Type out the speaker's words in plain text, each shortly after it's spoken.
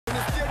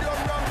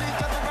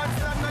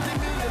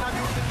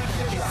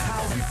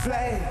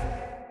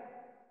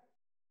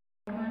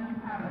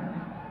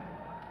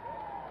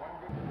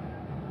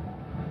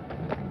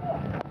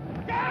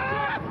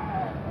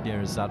Here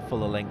is that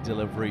fuller length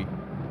delivery.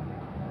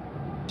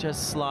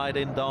 Just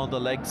sliding down the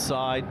leg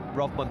side.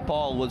 Rovman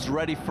Powell was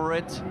ready for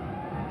it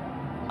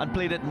and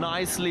played it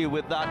nicely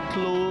with that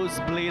close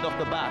blade of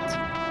the bat.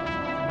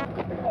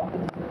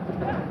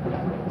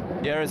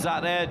 Here is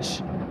that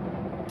edge.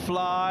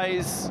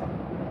 Flies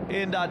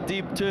in that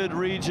deep third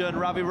region.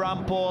 Ravi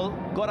Rampal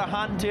got a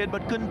hand to it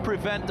but couldn't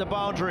prevent the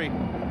boundary.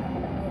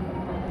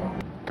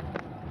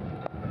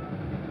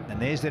 And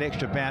there's that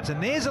extra bounce,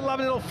 and there's a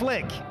lovely little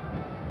flick.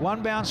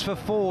 One bounce for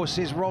four,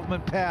 says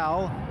Rovman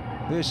Powell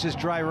versus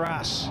Dre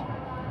Russ.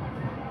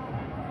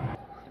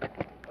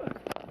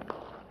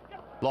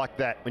 Like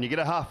that, when you get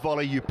a half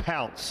volley, you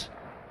pounce.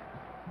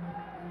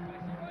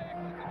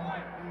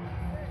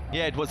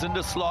 Yeah, it was in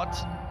the slot.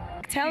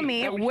 Tell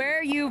me,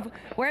 where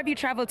have you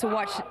traveled to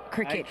watch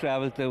cricket? I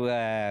traveled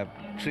to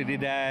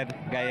Trinidad,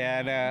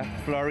 Guyana,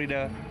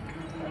 Florida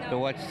to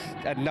watch,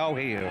 and now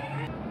here.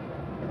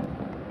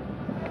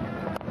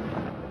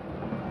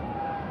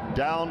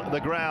 Down the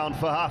ground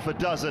for half a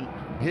dozen.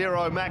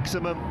 Hero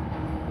maximum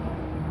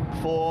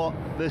for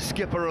the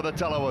skipper of the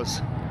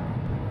Tallawahs.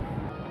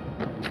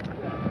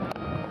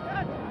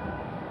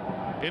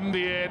 In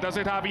the air, does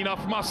it have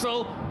enough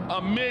muscle?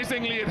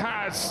 Amazingly it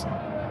has.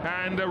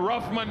 And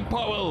Rovman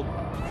Powell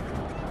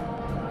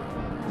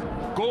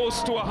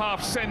goes to a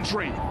half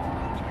century.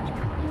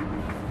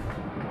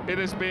 It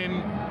has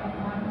been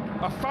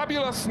a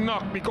fabulous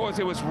knock because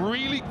it was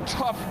really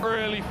tough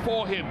early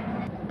for him.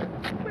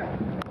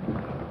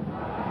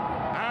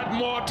 Add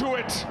more to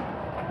it.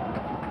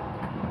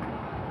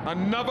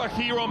 Another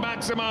hero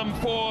maximum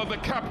for the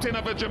captain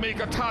of the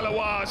Jamaica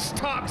Tallawahs,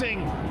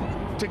 starting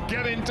to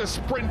get into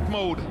sprint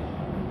mode.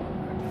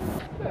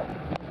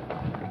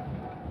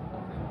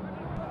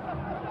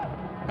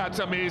 That's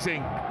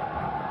amazing.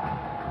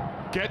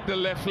 Get the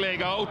left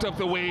leg out of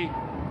the way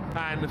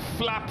and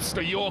flaps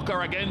the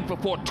Yorker again for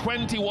 4.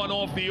 21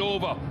 off the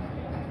over.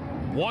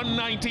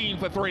 119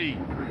 for 3.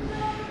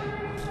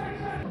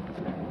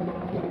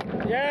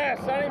 Yes,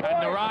 and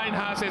Narayan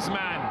has his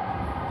man.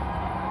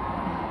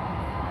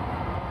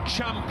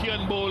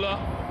 Champion bowler.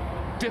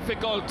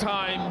 Difficult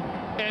time.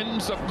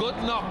 Ends a good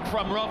knock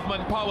from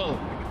Rovman Powell.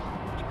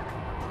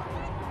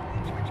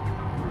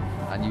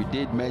 And you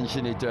did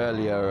mention it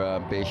earlier,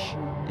 Bish,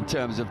 in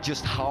terms of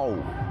just how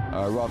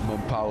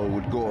Rovman Powell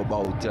would go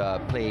about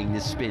playing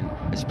this spin,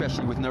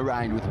 especially with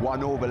Narayan with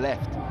one over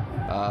left.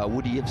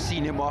 Would he have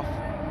seen him off,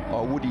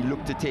 or would he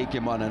look to take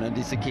him on? And on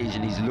this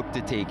occasion, he's looked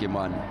to take him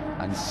on.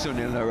 And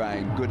Sunil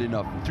Narayan, good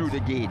enough, through the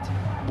gate,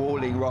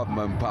 bowling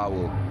Rovman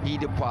Powell. He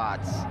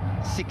departs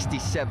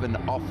 67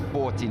 off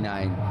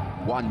 49,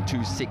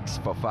 126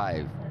 for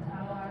 5.